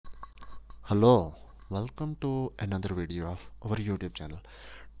Hello, welcome to another video of our YouTube channel.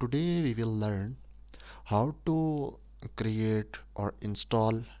 Today we will learn how to create or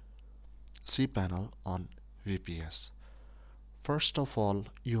install cPanel on VPS. First of all,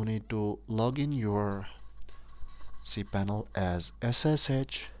 you need to log in your cPanel as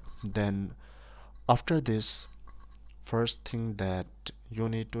SSH. Then after this, first thing that you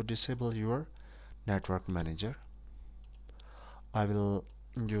need to disable your network manager. I will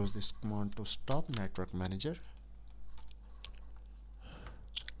use this command to stop network manager.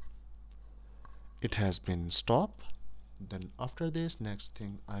 It has been stopped. Then after this, next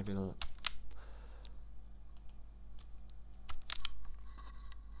thing I will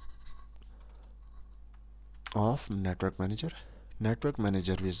off network manager. Network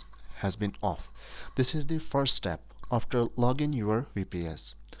manager has been off. This is the first step after login your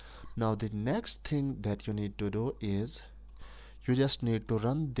VPS. Now the next thing that you need to do is you just need to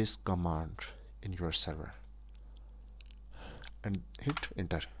run this command in your server and hit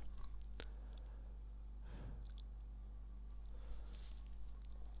enter.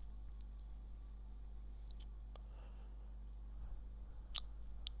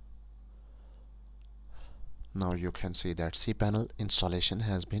 Now you can see that cPanel installation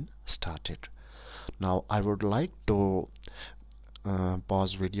has been started. Now I would like to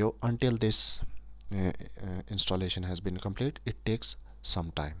pause video until this installation has been complete. It takes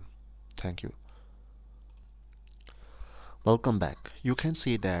some time. Thank you. Welcome back. You can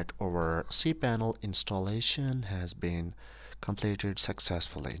see that our cPanel installation has been completed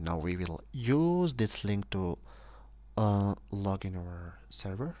successfully. Now we will use this link to log in our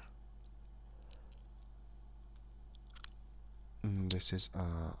server. This is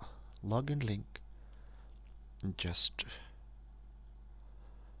a login link. Just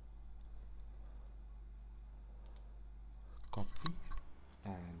copy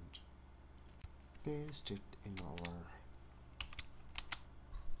and paste it in our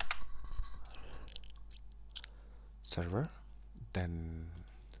server, then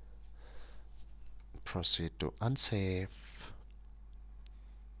proceed to unsave.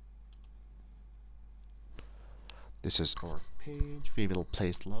 This is our page. We will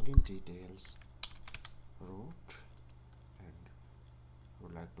place login details, root, and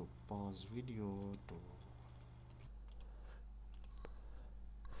would like to pause video to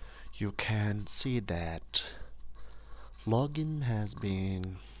you can see that login has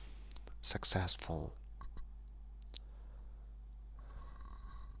been successful.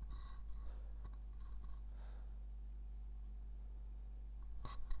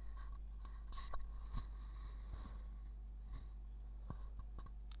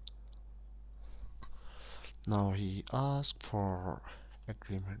 Now he asked for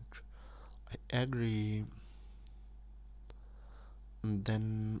agreement. I agree. And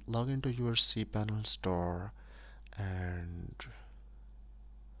then log into your cPanel store and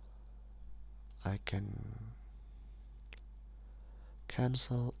I can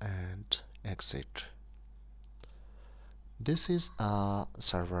cancel and exit. This is a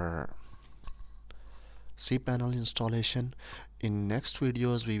server cPanel installation. In next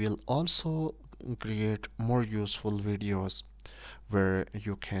videos we will also create more useful videos where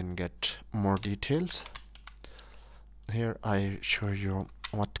you can get more details. Here I show you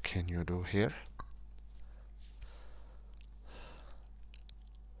what can you do here.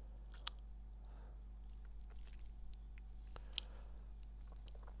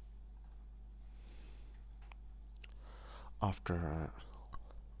 After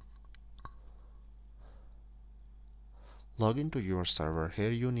log into your server,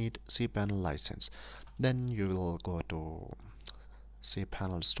 here you need cPanel license. Then you will go to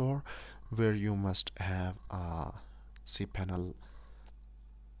cPanel store where you must have a cPanel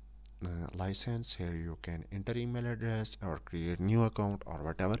license. Here you can enter email address or create new account or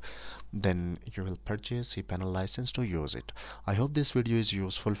whatever. Then you will purchase cPanel license to use it. I hope this video is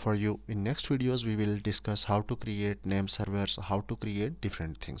useful for you. In next videos we will discuss how to create name servers, how to create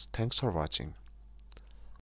different things. Thanks for watching.